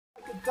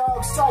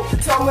dog sight.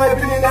 Tell me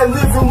been in that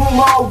living room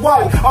all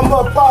white. I'm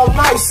up all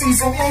night,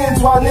 season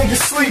ends while niggas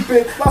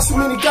sleeping. Not so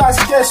many guys,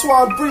 guess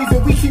why I'm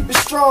breathing. We keep it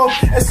strong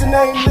as the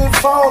name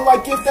live on,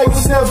 like if they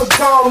was never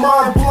gone.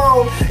 Mind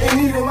blown,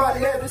 ain't even my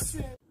ever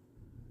seen.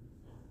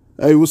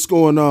 Hey, what's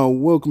going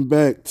on? Welcome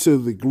back to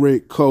the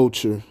Great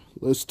Culture.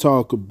 Let's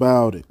talk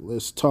about it.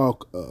 Let's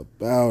talk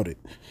about it.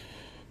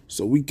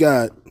 So we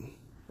got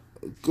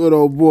good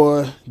old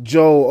boy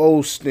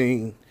Joel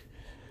Osteen,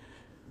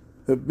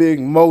 a big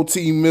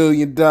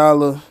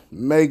multi-million-dollar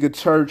mega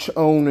church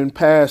owning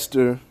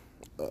pastor,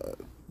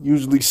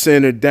 usually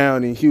centered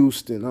down in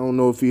Houston. I don't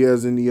know if he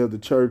has any other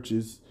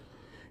churches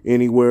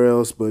anywhere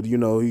else, but you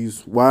know,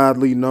 he's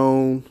widely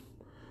known,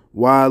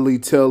 widely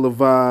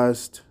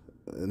televised,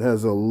 and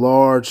has a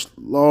large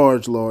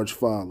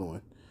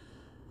following.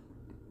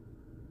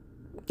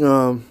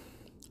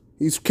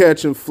 He's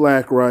catching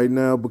flack right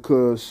now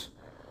because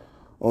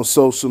on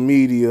social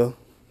media,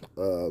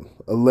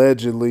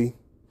 allegedly,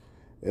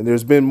 and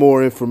there's been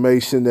more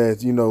information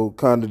that, you know,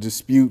 kind of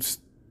disputes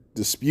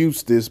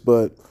this,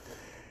 but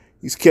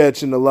he's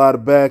catching a lot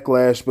of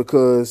backlash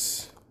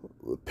because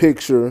a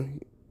picture,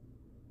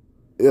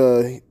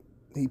 he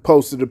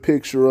posted a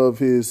picture of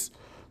his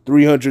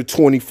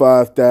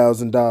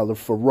 $325,000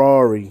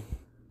 Ferrari.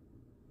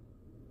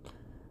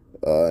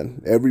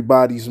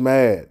 Everybody's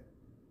mad.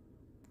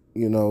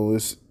 You know,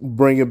 it's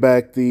bringing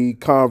back the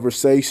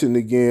conversation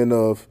again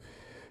of,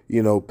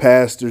 you know,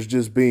 pastors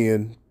just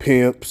being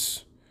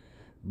pimps,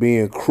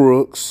 being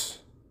crooks,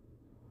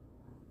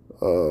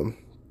 you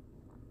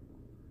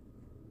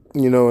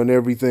know, and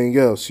everything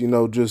else, you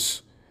know,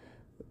 just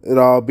it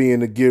all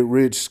being a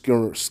get-rich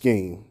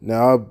scheme.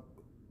 Now,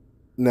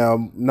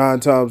 9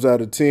 times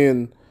out of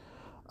 10,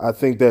 I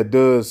think that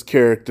does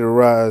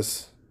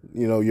characterize,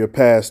 you know, your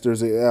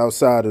pastors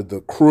outside of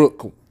the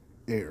crook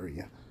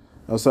area,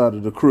 outside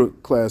of the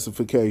crook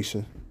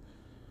classification.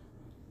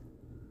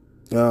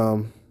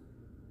 But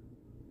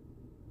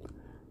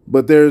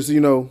there's,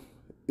 you know,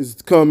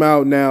 it's come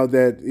out now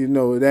that, you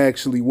know, it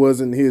actually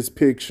wasn't his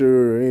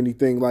picture or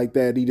anything like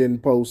that. He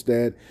didn't post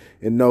that.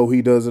 And no,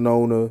 he doesn't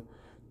own a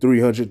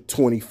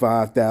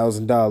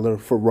 $325,000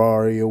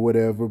 Ferrari or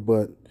whatever.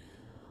 But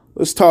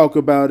let's talk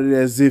about it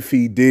as if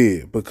he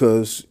did,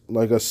 because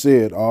like I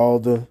said, all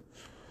of the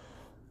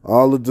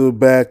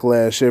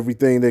backlash,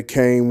 everything that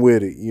came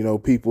with it, you know,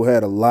 people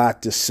had a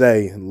lot to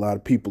say, and a lot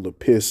of people are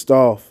pissed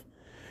off.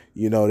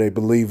 You know, they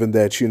believing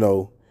that, you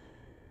know,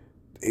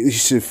 he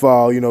should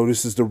fall, you know,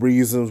 this is the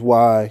reasons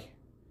why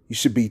you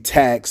should be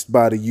taxed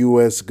by the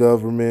U.S.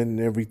 government and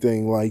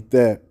everything like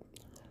that.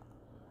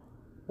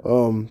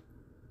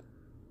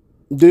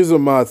 These are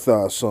my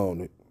thoughts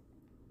on it.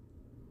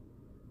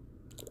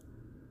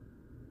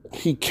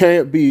 He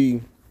can't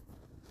be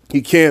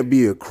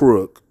a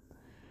crook.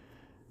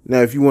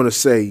 Now, if you want to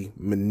say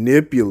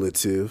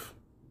manipulative,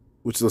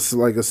 which is,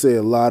 like I said,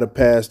 a lot of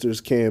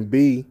pastors can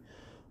be,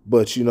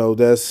 but you know,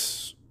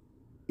 that's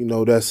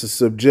a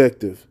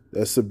subjective.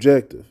 That's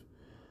subjective.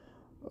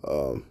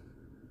 But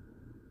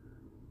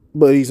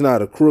he's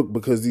not a crook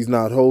because he's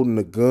not holding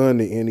a gun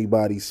to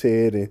anybody's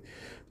head and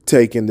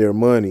taking their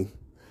money.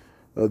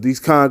 These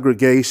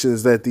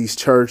congregations at these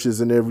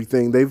churches and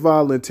everything, they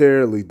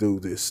voluntarily do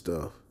this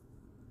stuff.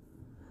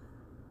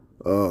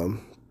 And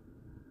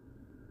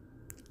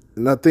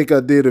I think I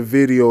did a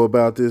video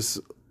about this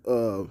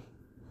when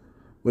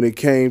it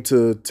came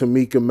to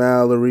Tamika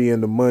Mallory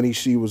and the money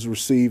she was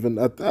receiving.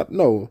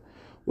 No,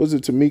 was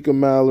it Tamika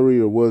Mallory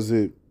or was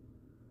it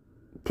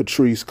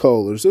Patrice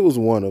Cullors? It was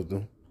one of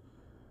them.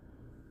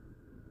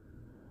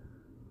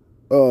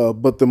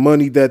 But the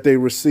money that they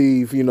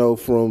receive, you know,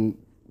 from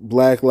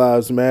Black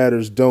Lives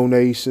Matter's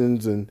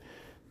donations and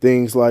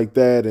things like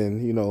that,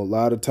 and, you know, a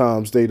lot of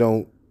times they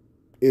don't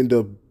end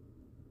up,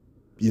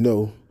 you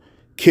know,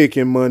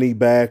 kicking money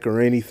back or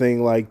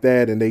anything like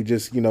that, and they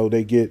just, you know,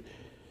 they get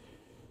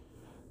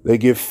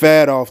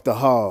fat off the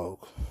hog.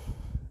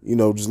 You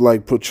know, just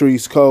like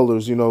Patrice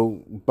Cullors, you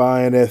know,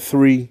 buying that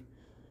 $3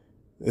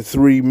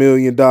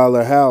 million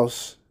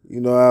house,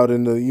 you know, out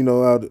in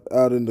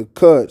the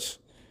cuts.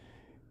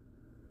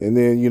 And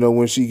then, you know,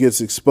 when she gets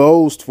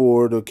exposed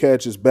for it or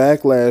catches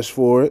backlash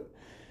for it,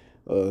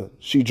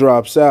 she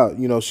drops out.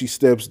 You know, she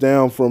steps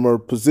down from her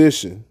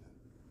position.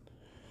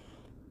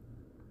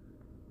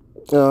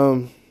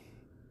 But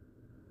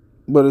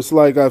it's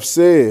like I've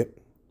said,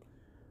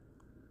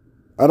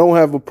 I don't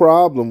have a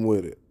problem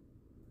with it.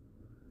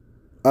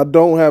 I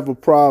don't have a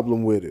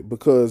problem with it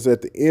because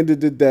at the end of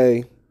the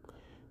day,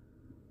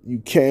 you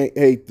can't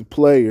hate the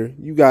player.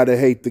 You got to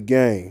hate the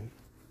game.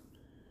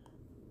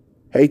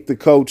 Hate the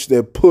coach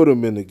that put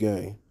him in the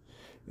game.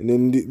 And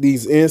in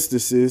these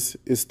instances,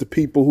 it's the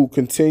people who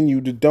continue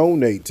to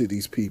donate to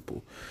these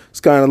people. It's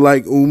kind of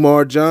like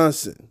Umar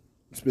Johnson.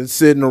 He's been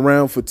sitting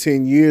around for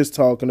 10 years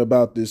talking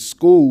about this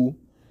school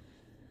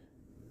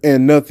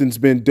and nothing's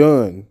been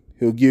done.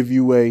 He'll give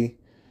you a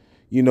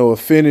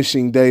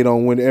finishing date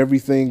on when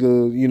everything,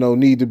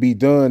 need to be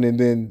done, and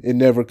then it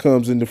never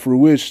comes into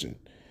fruition.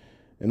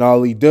 And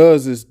all he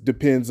does is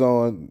depends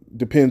on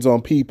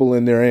people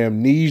and their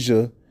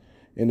amnesia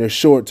in their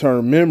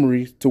short-term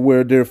memory to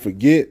where they're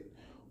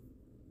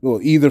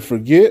either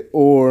forget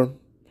or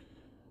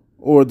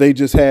they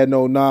just had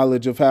no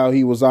knowledge of how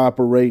he was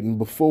operating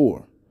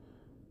before.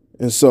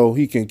 And so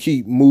he can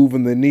keep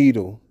moving the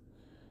needle,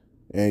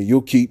 and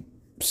you'll keep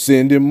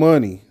sending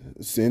money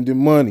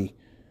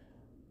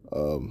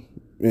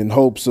in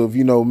hopes of,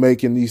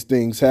 making these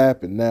things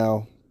happen.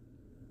 Now,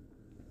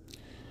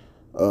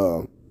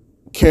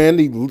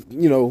 Candy,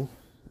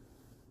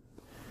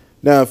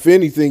 now, if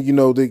anything,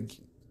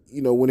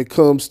 when it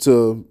comes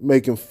to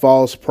making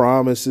false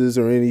promises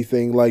or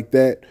anything like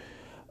that,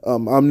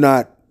 I'm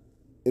not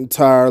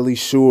entirely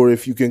sure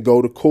if you can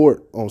go to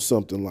court on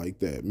something like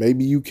that.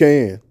 Maybe you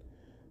can,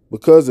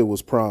 because it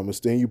was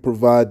promised, and you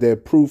provide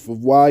that proof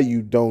of why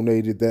you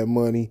donated that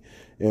money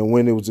and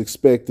when it was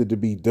expected to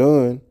be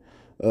done.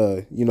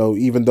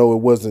 Even though it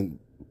wasn't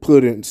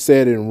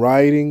set in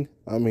writing.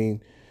 I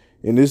mean,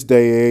 in this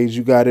day and age,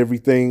 you got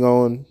everything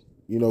on,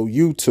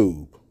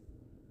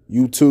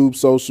 YouTube,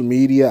 social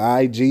media,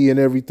 IG, and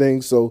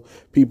everything. So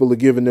people are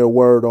giving their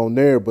word on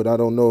there, but I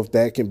don't know if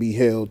that can be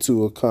held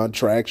to a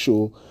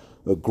contractual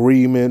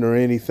agreement or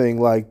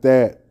anything like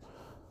that.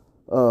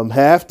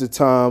 Half the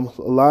time,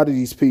 a lot of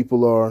these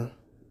people are,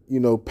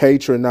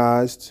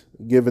 patronized,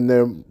 giving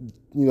their,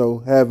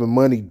 having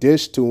money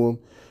dished to them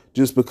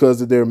just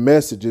because of their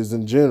messages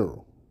in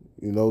general.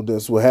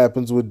 That's what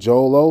happens with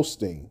Joel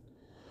Osteen.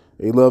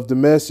 They love the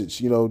message,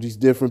 these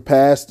different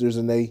pastors,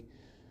 and they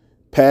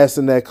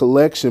passing that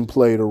collection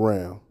plate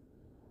around.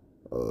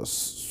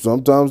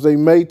 Sometimes they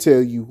may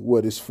tell you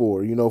what it's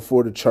for,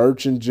 for the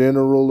church in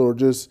general, or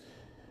just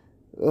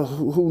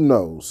who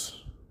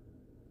knows.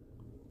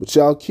 But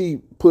y'all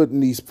keep putting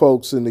these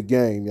folks in the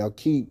game. Y'all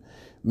keep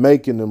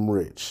making them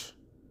rich.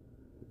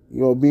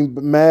 Be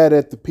mad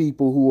at the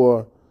people who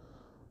are,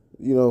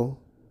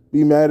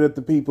 be mad at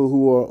the people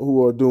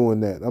who are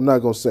doing that. I'm not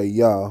gonna say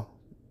y'all.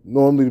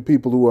 Normally the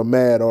people who are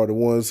mad are the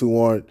ones who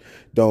aren't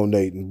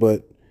donating,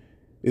 but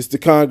it's the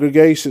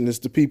congregation. It's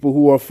the people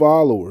who are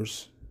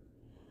followers.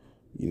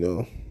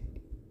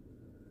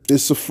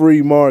 It's a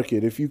free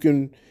market. If you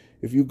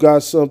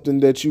got something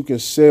that you can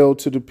sell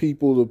to the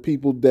people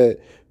that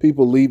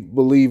people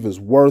believe is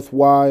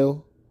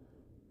worthwhile,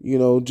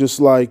 just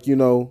like,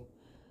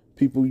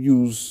 people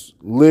use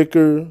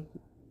liquor,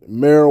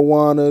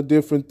 marijuana,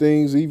 different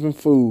things, even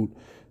food,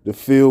 to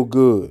feel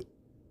good.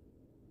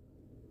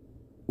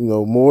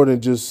 More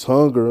than just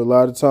hunger. A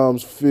lot of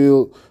times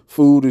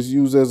food is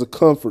used as a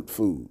comfort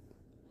food.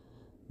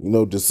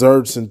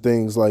 Desserts and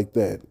things like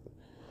that.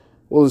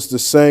 Well, it's the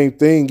same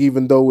thing,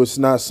 even though it's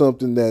not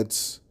something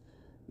that's,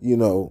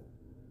 it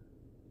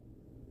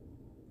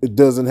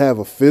doesn't have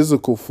a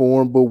physical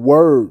form, but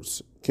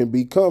words can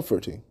be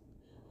comforting.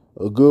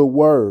 A good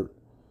word.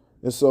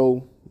 And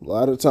so a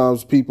lot of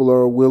times people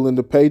are willing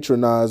to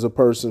patronize a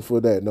person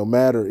for that, no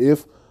matter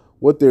if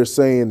what they're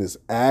saying is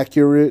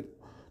accurate,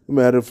 no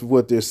matter if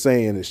what they're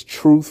saying is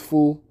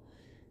truthful,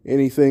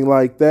 anything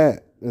like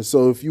that. And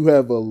so if you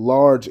have a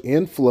large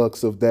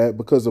influx of that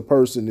because a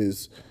person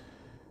is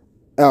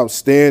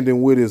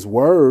outstanding with his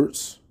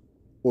words,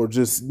 or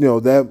just,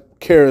 that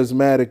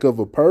charismatic of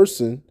a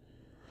person,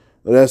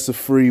 that's a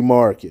free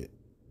market.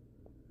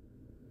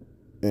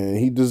 And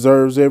he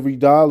deserves every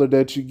dollar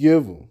that you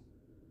give him,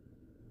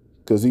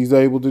 because he's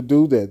able to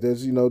do that.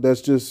 That's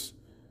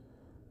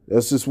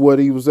just what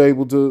he was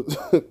able to.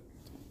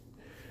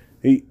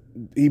 He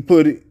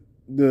put it,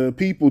 the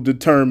people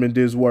determined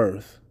his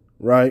worth,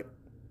 right?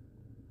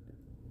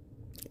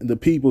 The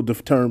people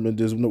determined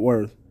his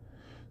worth.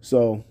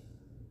 So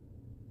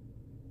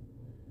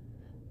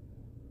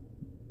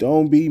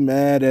don't be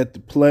mad at the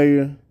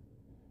player.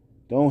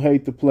 Don't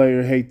hate the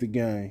player, hate the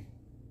game.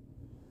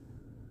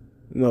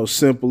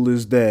 Simple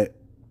as that.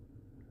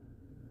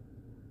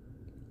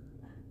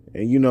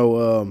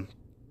 And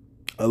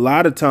a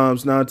lot of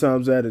times, 9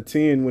 times out of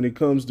 10, when it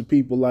comes to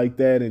people like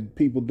that and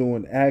people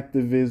doing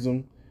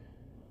activism,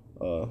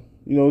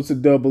 it's a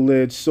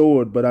double-edged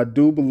sword. But I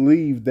do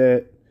believe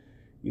that,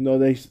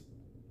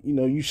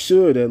 you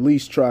should at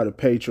least try to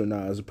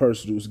patronize a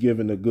person who's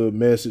giving a good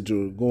message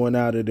or going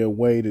out of their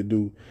way to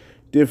do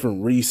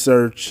different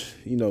research,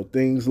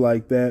 things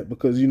like that,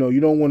 because, you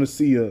don't want to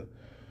see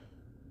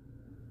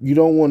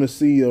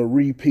a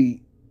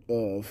repeat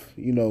of,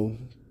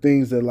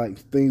 things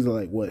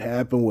like what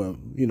happened with,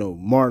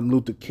 Martin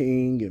Luther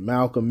King and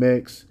Malcolm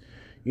X,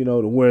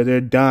 to where they're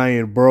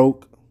dying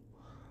broke.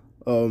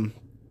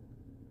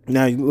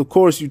 Now, of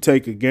course, you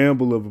take a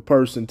gamble of a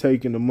person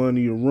taking the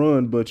money to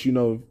run, but,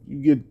 you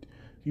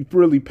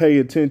really pay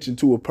attention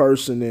to a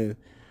person and,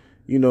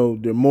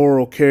 their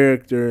moral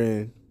character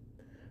and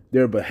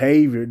their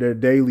behavior, their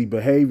daily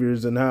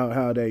behaviors and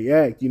how they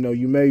act.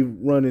 You may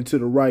run into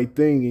the right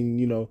thing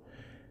and,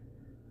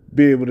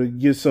 be able to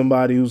get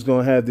somebody who's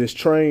going to have this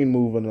train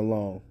moving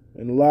along.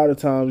 And a lot of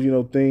times,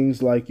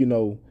 things like,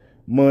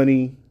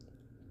 money,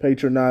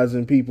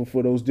 patronizing people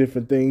for those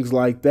different things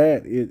like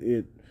that,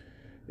 it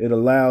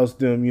allows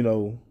them,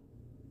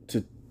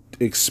 to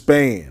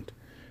expand.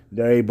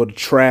 they're able to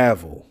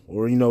travel,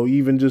 or, you know,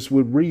 even just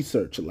with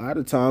research. A lot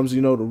of times,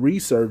 you know, the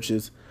research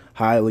is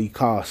highly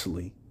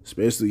costly,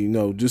 especially, you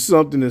know, just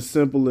something as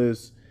simple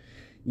as,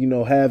 you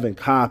know, having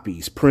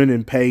copies,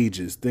 printing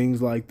pages,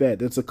 things like that.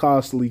 That's a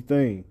costly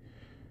thing.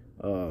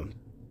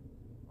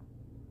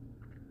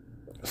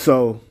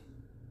 So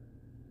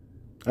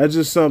that's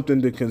just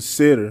something to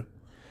consider.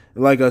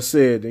 Like I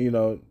said,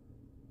 Joel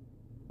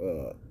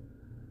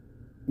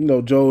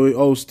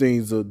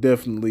Osteen's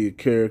definitely a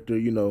character.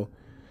 You know,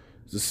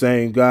 it's the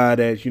same guy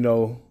that, you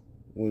know,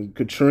 when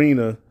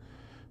Katrina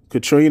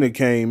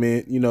came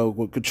in, you know,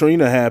 when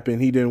Katrina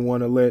happened, he didn't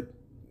want to let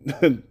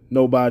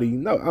nobody.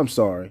 No, I'm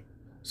sorry,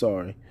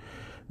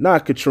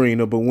 not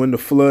Katrina, but when the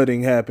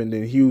flooding happened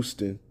in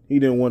Houston, he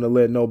didn't want to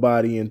let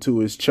nobody into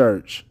his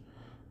church.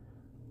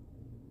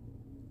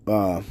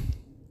 And,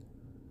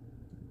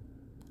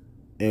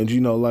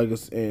 you know, I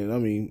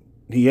mean,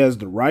 he has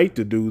the right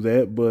to do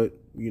that, but,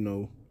 you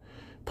know,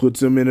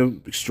 puts him in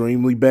an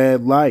extremely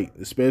bad light,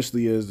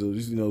 especially as,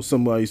 you know,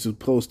 somebody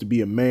supposed to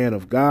be a man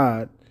of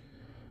God.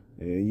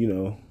 And, you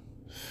know,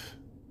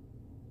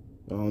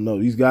 I don't know.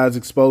 These guys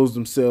expose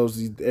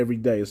themselves every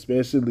day,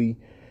 especially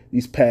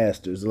these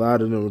pastors. A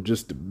lot of them are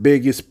just the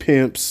biggest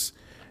pimps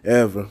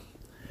ever.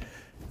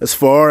 As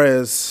far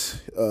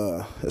as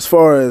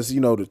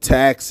you know, the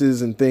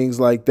taxes and things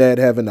like that,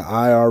 having the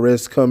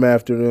IRS come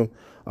after them,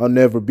 I'll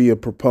never be a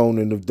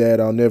proponent of that.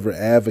 I'll never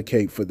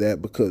advocate for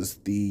that, because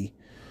the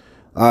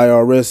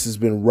IRS has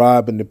been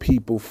robbing the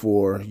people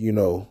for, you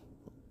know,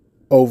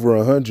 over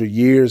 100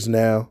 years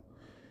now,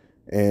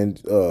 and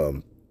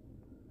you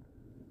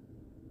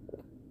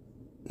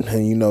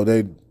know, they,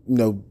 you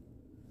know,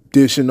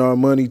 dishing our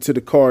money to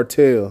the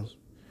cartels.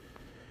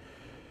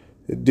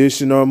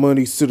 Dishing our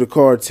money to the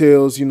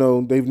cartels, you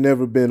know, they've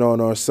never been on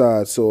our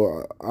side.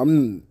 So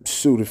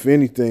if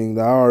anything,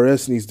 the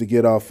IRS needs to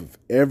get off of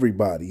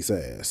everybody's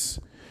ass.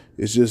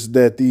 It's just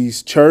that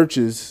these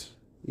churches,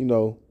 you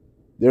know,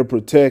 they're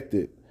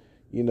protected.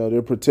 You know,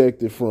 they're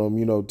protected from,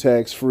 you know,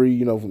 tax-free,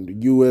 you know, from the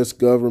U.S.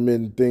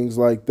 government and things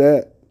like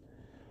that.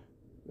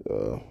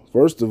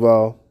 First of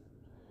all,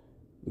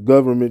 the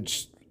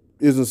government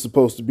isn't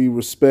supposed to be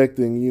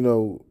respecting, you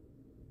know,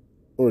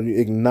 or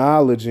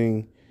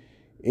acknowledging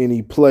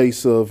any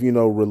place of, you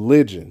know,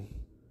 religion.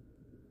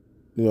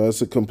 You know,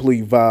 it's a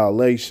complete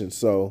violation.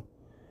 So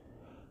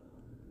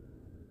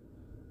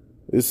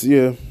it's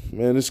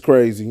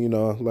crazy. You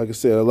know, like I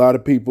said, a lot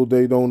of people,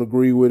 they don't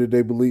agree with it.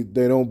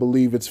 They don't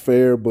believe it's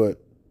fair,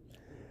 but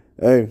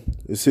hey,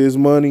 it's his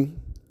money.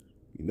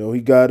 You know,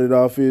 he got it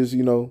off his,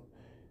 you know,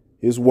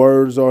 his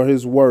words are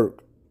his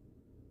work.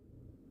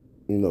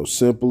 You know,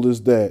 simple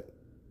as that.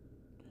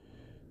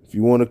 If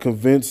you want to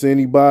convince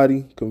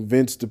anybody,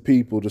 convince the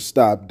people to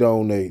stop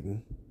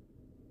donating.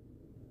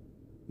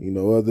 You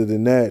know, other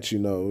than that, you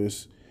know,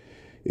 it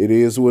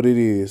is what it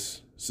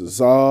is. It's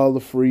all a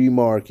free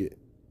market.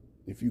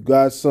 If you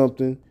got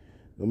something,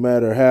 no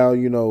matter how,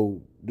 you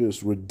know,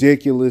 just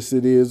ridiculous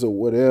it is or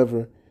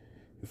whatever,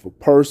 if a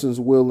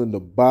person's willing to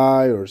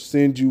buy or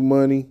send you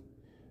money,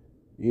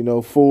 you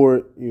know, for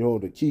it, you know,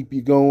 to keep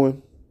you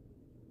going,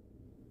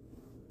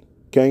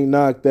 can't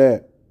knock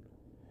that.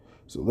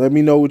 So let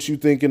me know what you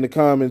think in the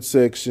comment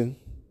section.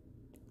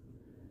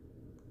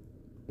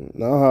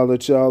 And I'll holler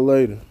at y'all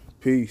later.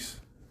 Peace.